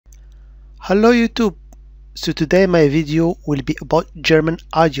Hello YouTube! So today my video will be about German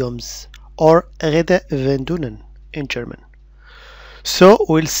idioms or Redewendungen in German. So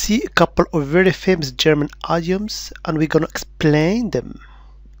we'll see a couple of very famous German idioms and we're gonna explain them.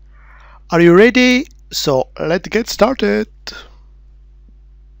 Are you ready? So let's get started.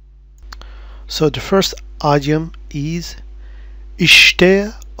 So the first idiom is Ich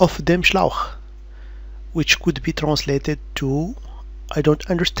stehe auf dem Schlauch, which could be translated to I don't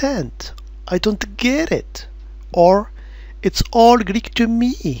understand, I don't get it, or it's all Greek to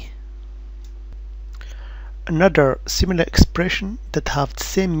me. Another similar expression that have the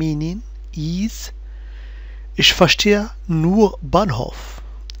same meaning is Ich verstehe nur Bahnhof.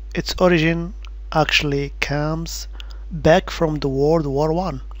 Its origin actually comes back from the World War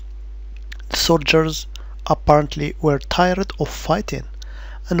I. The soldiers apparently were tired of fighting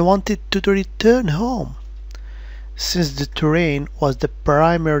and wanted to return home. Since the train was the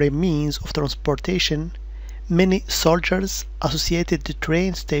primary means of transportation, many soldiers associated the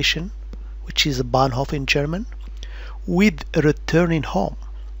train station, which is Bahnhof in German, with returning home.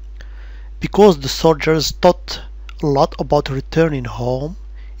 Because the soldiers thought a lot about returning home,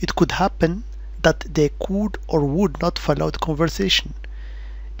 it could happen that they could or would not follow the conversation,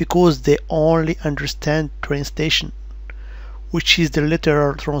 because they only understand train station, which is the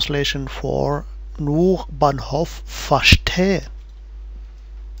literal translation for nur Bahnhof verstehe.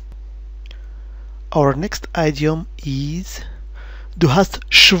 Our next idiom is Du hast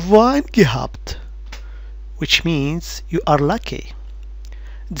Schwein gehabt, which means you are lucky.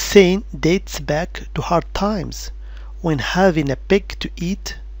 The saying dates back to hard times when having a pig to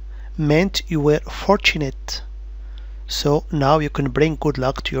eat meant you were fortunate. So now you can bring good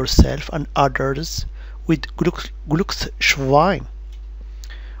luck to yourself and others with Glücksschwein.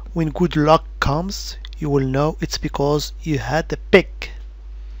 When good luck comes, you will know it's because you had a pig.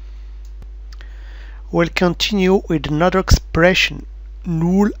 We'll continue with another expression,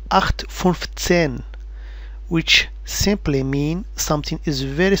 0815, which simply means something is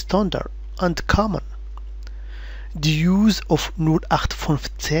very standard and common. The use of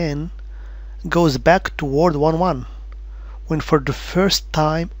 0815 goes back to World War I, when for the first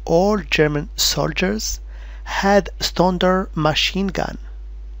time all German soldiers had standard machine gun.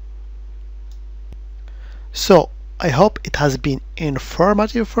 So I hope it has been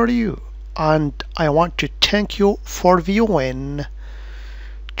informative for you, and I want to thank you for viewing.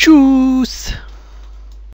 Tschüss!